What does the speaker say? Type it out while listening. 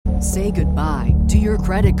Say goodbye to your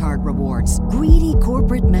credit card rewards. Greedy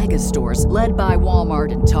corporate mega stores, led by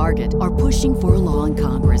Walmart and Target, are pushing for a law in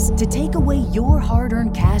Congress to take away your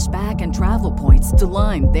hard-earned cash back and travel points to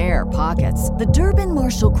line their pockets. The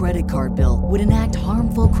Durbin-Marshall credit card bill would enact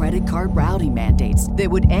harmful credit card routing mandates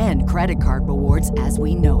that would end credit card rewards as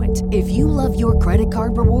we know it. If you love your credit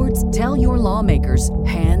card rewards, tell your lawmakers,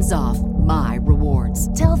 hands off my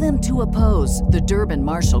rewards. Tell them to oppose the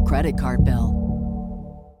Durbin-Marshall credit card bill.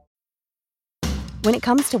 When it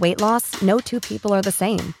comes to weight loss, no two people are the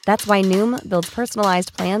same. That's why Noom builds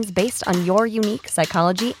personalized plans based on your unique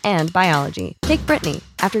psychology and biology. Take Brittany.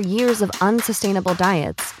 After years of unsustainable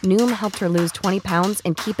diets, Noom helped her lose 20 pounds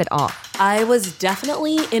and keep it off. I was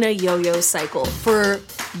definitely in a yo-yo cycle for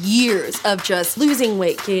years of just losing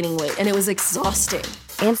weight, gaining weight, and it was exhausting.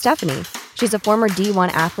 And Stephanie. She's a former D1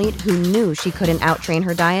 athlete who knew she couldn't outtrain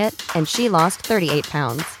her diet, and she lost 38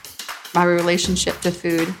 pounds. My relationship to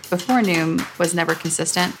food before Noom was never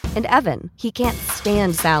consistent. And Evan, he can't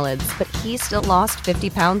stand salads, but he still lost 50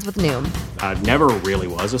 pounds with Noom. I never really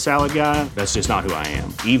was a salad guy. That's just not who I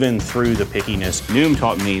am. Even through the pickiness, Noom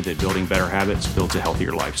taught me that building better habits builds a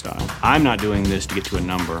healthier lifestyle. I'm not doing this to get to a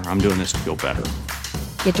number. I'm doing this to feel better.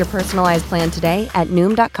 Get your personalized plan today at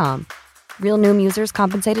Noom.com. Real Noom users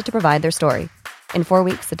compensated to provide their story. In 4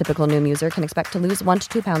 weeks, the typical Noom user can expect to lose 1 to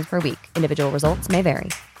 2 pounds per week. Individual results may vary.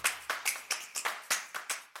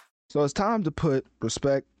 So it's time to put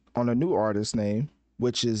respect on a new artist's name,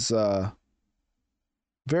 which is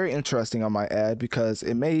very interesting, I might add, because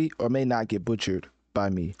it may or may not get butchered by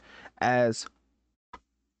me. As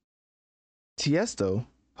Tiesto,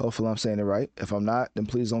 hopefully I'm saying it right. If I'm not, then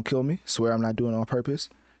please don't kill me. Swear I'm not doing it on purpose.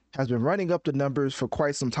 Has been running up the numbers for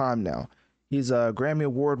quite some time now. He's a Grammy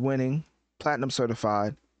Award-winning, platinum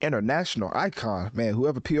certified, international icon. Man,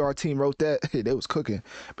 whoever PR team wrote that, they was cooking.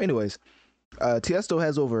 But anyways, Tiesto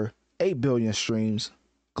has over 8 billion streams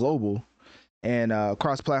global, and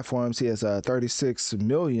across platforms he has 36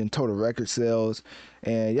 million total record sales,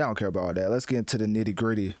 and y'all don't care about all that. Let's get into the nitty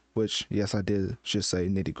gritty, which yes, I did just say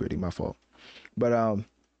nitty gritty, my fault. But a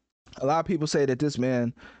lot of people say that this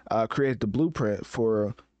man created the blueprint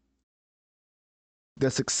for the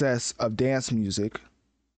success of dance music,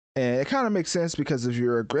 and it kind of makes sense because if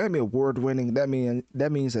you're a Grammy Award winning, that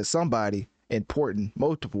means that somebody important,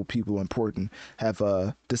 multiple people important, have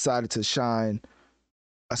decided to shine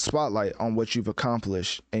a spotlight on what you've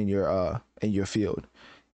accomplished in your field.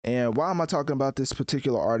 And why am I talking about this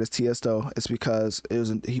particular artist, Tiesto? It's because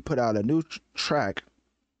he put out a new track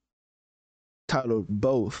titled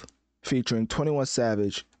Both, featuring 21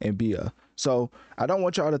 Savage and Bia. So I don't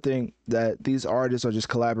want y'all to think that these artists are just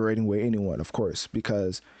collaborating with anyone, of course,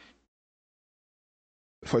 because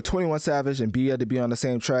for 21 Savage and Bia to be on the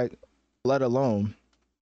same track, let alone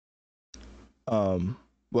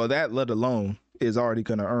let alone is already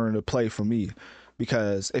going to earn a play for me,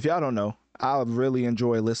 because if y'all don't know, I really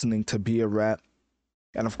enjoy listening to Bia rap,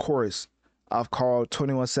 and of course I've called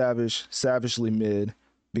 21 Savage savagely mid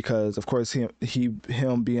because of course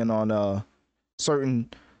him being on certain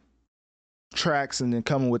tracks and then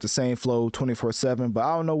coming with the same flow 24/7, but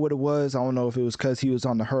I don't know what it was. I don't know if it was because he was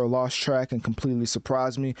on the Her Lost track and completely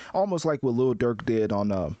surprised me, almost like what Lil Durk did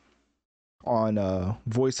on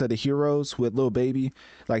Voice of the Heroes with Lil Baby.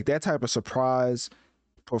 Like that type of surprise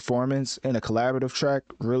performance in a collaborative track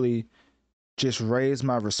really just raised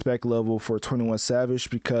my respect level for 21 Savage,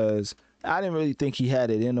 because I didn't really think he had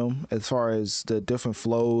it in him as far as the different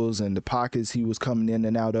flows and the pockets he was coming in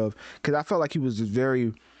and out of, because I felt like he was just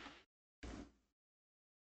very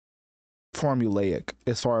formulaic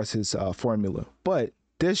as far as his formula. But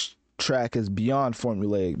this track is beyond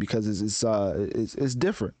formulaic because it's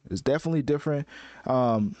different. It's definitely different.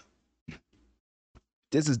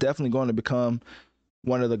 This is definitely going to become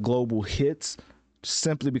one of the global hits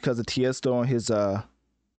simply because of Tiesto and his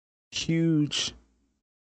huge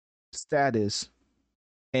status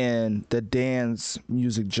in the dance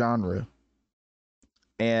music genre.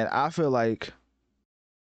 And I feel like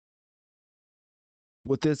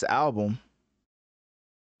with this album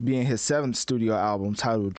being his 7th studio album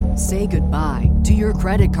titled Say goodbye to your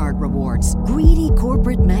credit card rewards. Greedy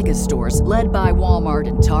corporate mega stores, led by Walmart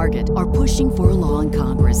and Target, are pushing for a law in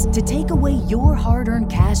Congress to take away your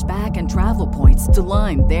hard-earned cash back and travel points to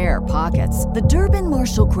line their pockets. The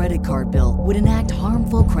Durbin-Marshall credit card bill would enact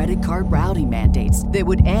harmful credit card routing mandates that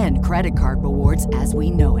would end credit card rewards as we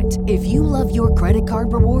know it. If you love your credit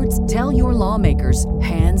card rewards, tell your lawmakers,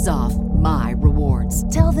 hands off my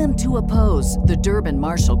rewards. Tell them to oppose the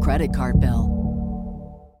Durbin-Marshall credit card bill.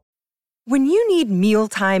 When you need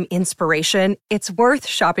mealtime inspiration, it's worth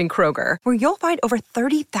shopping Kroger, where you'll find over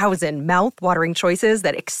 30,000 mouth-watering choices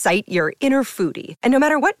that excite your inner foodie. And no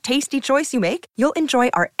matter what tasty choice you make, you'll enjoy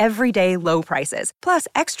our everyday low prices, plus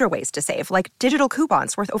extra ways to save, like digital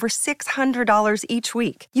coupons worth over $600 each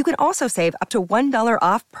week. You can also save up to $1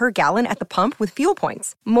 off per gallon at the pump with fuel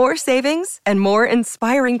points. More savings and more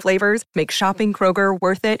inspiring flavors make shopping Kroger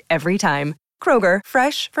worth it every time. Kroger,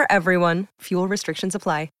 fresh for everyone. Fuel restrictions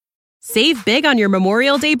apply. Save big on your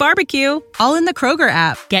Memorial Day barbecue, all in the Kroger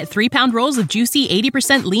app. Get 3-pound rolls of juicy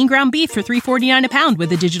 80% lean ground beef for $3.49 a pound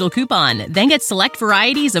with a digital coupon. Then get select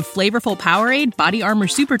varieties of flavorful Powerade, Body Armor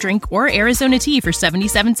Super Drink, or Arizona tea for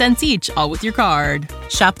 77 cents each, all with your card.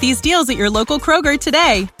 Shop these deals at your local Kroger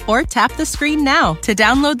today, or tap the screen now to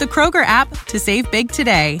download the Kroger app to save big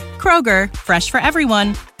today. Kroger, fresh for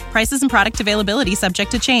everyone. Prices and product availability subject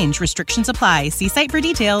to change. Restrictions apply. See site for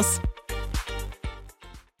details.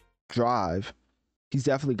 Drive, he's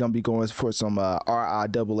definitely going to be going for some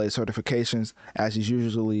RIAA certifications, as he's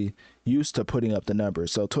usually used to putting up the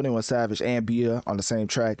numbers. So 21 Savage and Bia on the same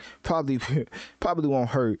track probably won't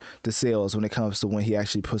hurt the sales when it comes to when he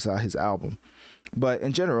actually puts out his album. But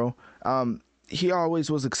in general, he always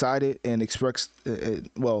was excited and expressed,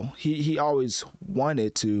 he always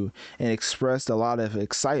wanted to and expressed a lot of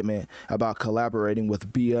excitement about collaborating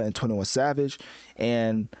with Bia and 21 Savage.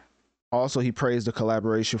 And also, he praised the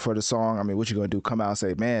collaboration for the song. I mean, what you gonna do? Come out and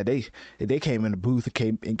say, man, they came in the booth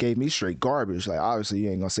and gave me straight garbage. Like, obviously, you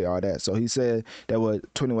ain't gonna say all that. So he said that what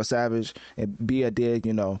 21 Savage and Bia did,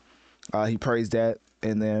 he praised that.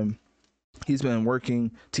 And then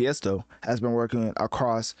Tiesto has been working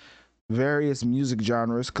across various music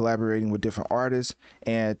genres, collaborating with different artists.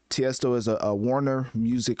 And Tiesto is a Warner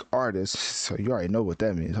Music artist. So you already know what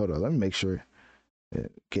that means. Hold on, let me make sure,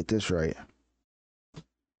 get this right.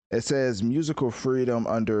 It says musical freedom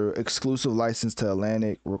under exclusive license to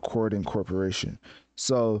Atlantic Recording Corporation.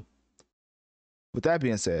 So with that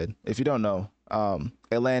being said, if you don't know,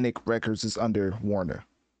 Atlantic Records is under Warner.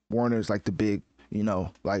 Warner is like the big,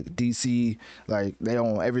 like DC, like they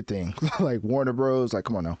own everything. Like Warner Bros. Like,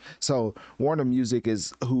 come on now. So Warner Music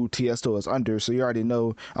is who Tiesto is under. So you already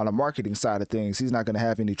know on the marketing side of things, he's not going to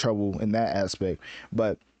have any trouble in that aspect.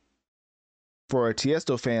 But for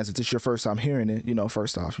Tiesto fans, if this is your first time hearing it,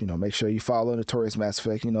 first off, make sure you follow Notorious Mass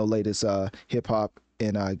Effect, latest hip hop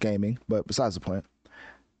and gaming. But besides the point,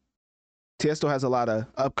 Tiesto has a lot of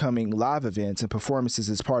upcoming live events and performances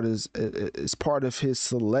as part of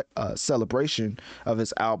his celebration of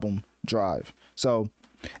his album Drive. So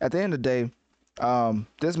at the end of the day,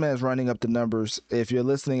 this man's running up the numbers. If you're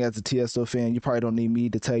listening as a Tiesto fan, you probably don't need me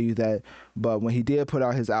to tell you that. But when he did put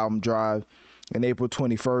out his album Drive in April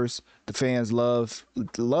 21st, the fans loved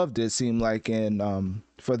it, seemed like. And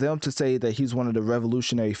for them to say that he's one of the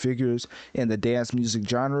revolutionary figures in the dance music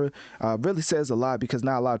genre really says a lot, because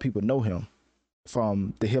not a lot of people know him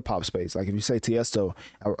from the hip-hop space. Like, if you say Tiesto,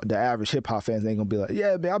 the average hip-hop fans ain't gonna be like,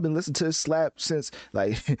 yeah, man, I've been listening to this slap since.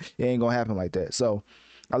 Like, it ain't gonna happen like that. So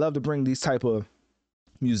I love to bring these type of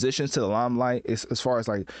musicians to the limelight as far as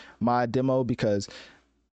like my demo, because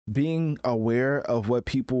being aware of what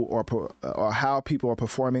people or how people are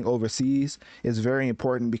performing overseas is very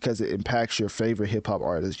important, because it impacts your favorite hip-hop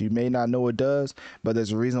artists. You may not know it does, but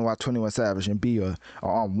there's a reason why 21 Savage and Bia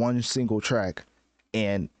are on one single track,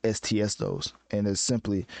 and it's Tiesto's, and it's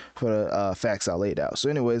simply for the facts I laid out. So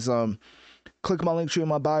anyways, click my link tree in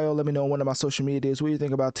my bio. Let me know on one of my social medias what you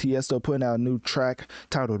think about Tiesto putting out a new track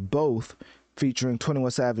titled Both, featuring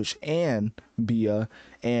 21 Savage and Bia,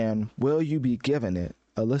 and will you be giving it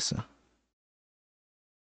a listen?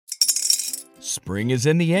 Spring is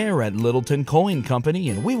in the air at Littleton Coin Company,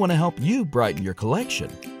 and we want to help you brighten your collection.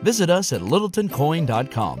 Visit us at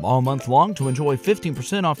littletoncoin.com all month long to enjoy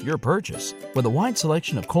 15% off your purchase. With a wide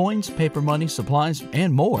selection of coins, paper money, supplies,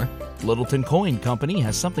 and more, Littleton Coin Company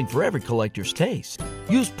has something for every collector's taste.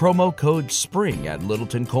 Use promo code SPRING at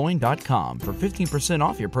littletoncoin.com for 15%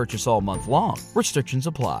 off your purchase all month long. Restrictions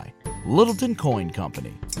apply. Littleton Coin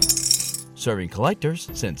Company, serving collectors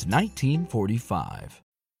since 1945.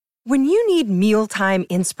 When you need mealtime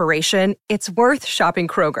inspiration, it's worth shopping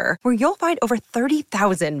Kroger, where you'll find over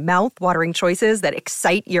 30,000 mouth-watering choices that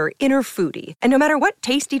excite your inner foodie. And no matter what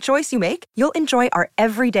tasty choice you make, you'll enjoy our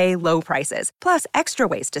everyday low prices, plus extra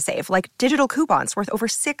ways to save, like digital coupons worth over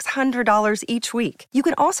 $600 each week. You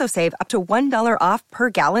can also save up to $1 off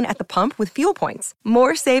per gallon at the pump with fuel points.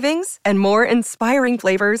 More savings and more inspiring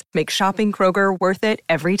flavors make shopping Kroger worth it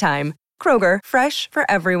every time. Kroger, fresh for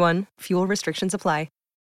everyone. Fuel restrictions apply.